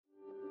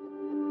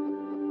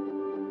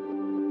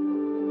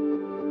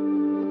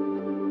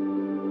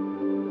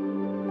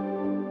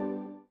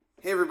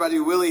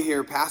everybody, Willie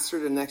here, pastor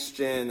to Next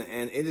Gen,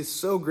 and it is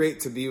so great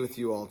to be with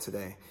you all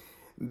today.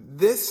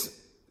 This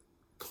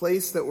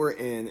place that we're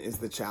in is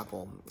the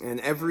chapel, and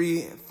every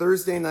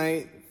Thursday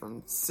night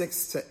from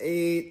 6 to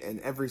 8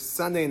 and every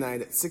Sunday night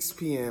at 6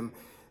 p.m.,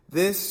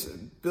 this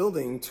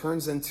building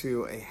turns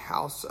into a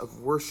house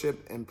of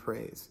worship and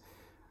praise.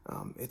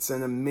 It's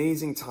an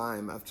amazing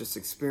time of just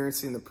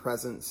experiencing the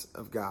presence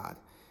of God.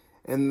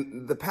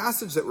 And the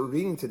passage that we're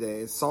reading today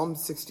is Psalm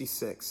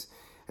 66.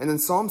 And in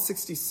Psalm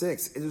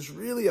 66, it is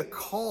really a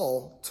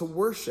call to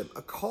worship,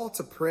 a call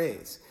to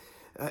praise.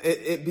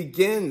 It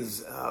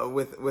begins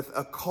with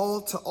a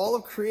call to all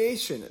of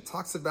creation. It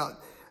talks about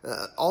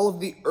all of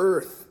the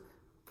earth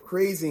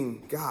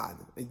praising God,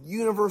 a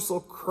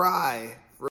universal cry